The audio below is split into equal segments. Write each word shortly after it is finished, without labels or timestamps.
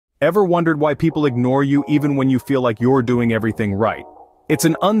Ever wondered why people ignore you even when you feel like you're doing everything right? It's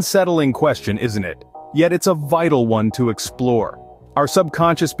an unsettling question, isn't it? Yet it's a vital one to explore. Our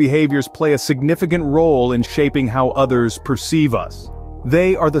subconscious behaviors play a significant role in shaping how others perceive us.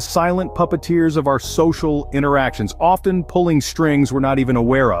 They are the silent puppeteers of our social interactions, often pulling strings we're not even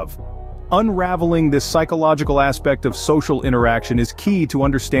aware of. Unraveling this psychological aspect of social interaction is key to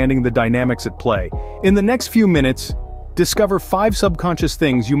understanding the dynamics at play. In the next few minutes, discover 5 subconscious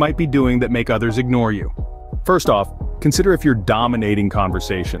things you might be doing that make others ignore you. First off, consider if you're dominating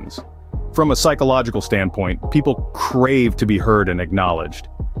conversations. From a psychological standpoint, people crave to be heard and acknowledged.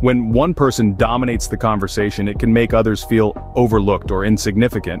 When one person dominates the conversation, it can make others feel overlooked or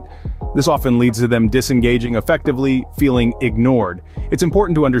insignificant. This often leads to them disengaging effectively, feeling ignored. It's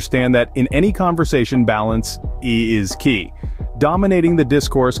important to understand that in any conversation, balance is key. Dominating the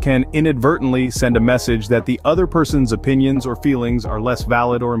discourse can inadvertently send a message that the other person's opinions or feelings are less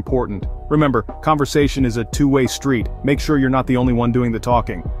valid or important. Remember, conversation is a two-way street. Make sure you're not the only one doing the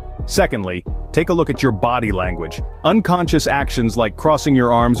talking. Secondly, take a look at your body language. Unconscious actions like crossing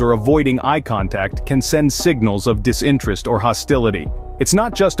your arms or avoiding eye contact can send signals of disinterest or hostility. It's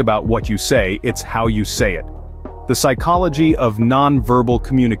not just about what you say, it's how you say it. The psychology of nonverbal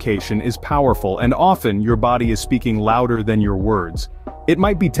communication is powerful, and often your body is speaking louder than your words. It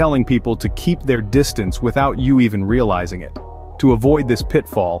might be telling people to keep their distance without you even realizing it. To avoid this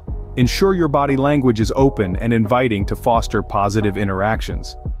pitfall, ensure your body language is open and inviting to foster positive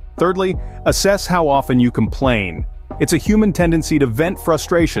interactions. Thirdly, assess how often you complain. It's a human tendency to vent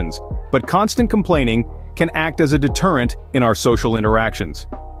frustrations, but constant complaining can act as a deterrent in our social interactions.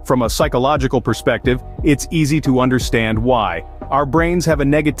 From a psychological perspective, it's easy to understand why. Our brains have a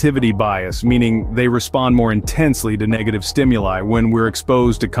negativity bias, meaning they respond more intensely to negative stimuli. When we're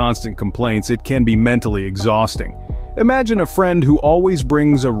exposed to constant complaints, it can be mentally exhausting. Imagine a friend who always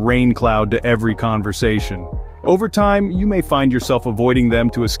brings a rain cloud to every conversation. Over time, you may find yourself avoiding them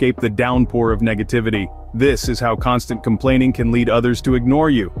to escape the downpour of negativity. This is how constant complaining can lead others to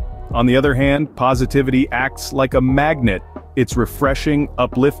ignore you. On the other hand, positivity acts like a magnet. It's refreshing,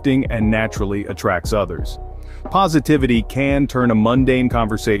 uplifting, and naturally attracts others. Positivity can turn a mundane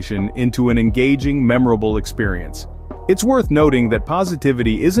conversation into an engaging, memorable experience. It's worth noting that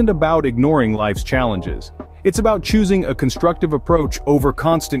positivity isn't about ignoring life's challenges. It's about choosing a constructive approach over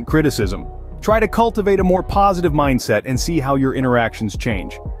constant criticism. Try to cultivate a more positive mindset and see how your interactions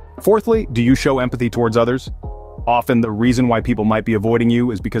change. Fourthly, do you show empathy towards others? Often the reason why people might be avoiding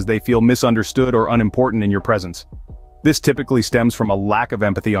you is because they feel misunderstood or unimportant in your presence. This typically stems from a lack of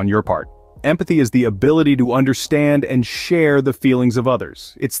empathy on your part. Empathy is the ability to understand and share the feelings of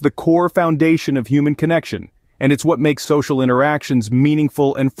others. It's the core foundation of human connection, and it's what makes social interactions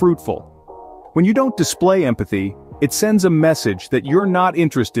meaningful and fruitful. When you don't display empathy, it sends a message that you're not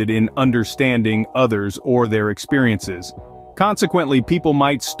interested in understanding others or their experiences. Consequently, people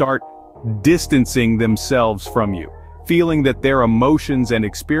might start distancing themselves from you, feeling that their emotions and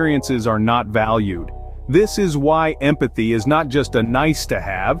experiences are not valued. This is why empathy is not just a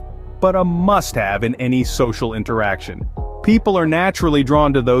nice-to-have, but a must-have in any social interaction. People are naturally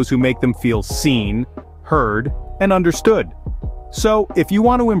drawn to those who make them feel seen, heard, and understood. So, if you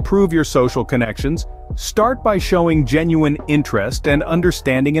want to improve your social connections, start by showing genuine interest and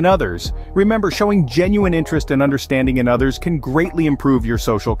understanding in others. Remember, showing genuine interest and understanding in others can greatly improve your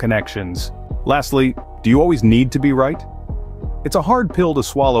social connections. Lastly, do you always need to be right? It's a hard pill to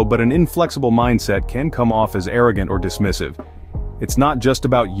swallow, but an inflexible mindset can come off as arrogant or dismissive. It's not just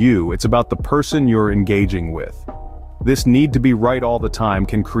about you, it's about the person you're engaging with. This need to be right all the time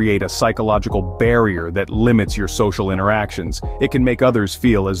can create a psychological barrier that limits your social interactions. It can make others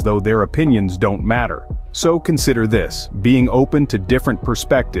feel as though their opinions don't matter. So consider this: being open to different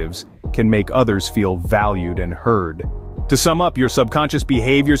perspectives can make others feel valued and heard. To sum up, your subconscious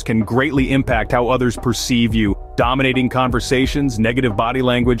behaviors can greatly impact how others perceive you. Dominating conversations, negative body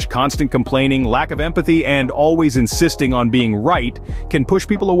language, constant complaining, lack of empathy, and always insisting on being right can push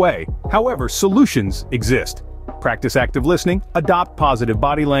people away. However, solutions exist. Practice active listening, adopt positive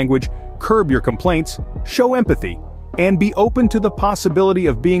body language, curb your complaints, show empathy, and be open to the possibility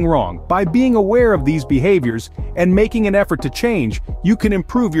of being wrong. By being aware of these behaviors and making an effort to change, you can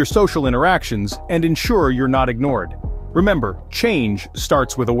improve your social interactions and ensure you're not ignored. Remember, change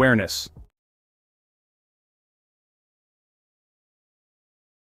starts with awareness.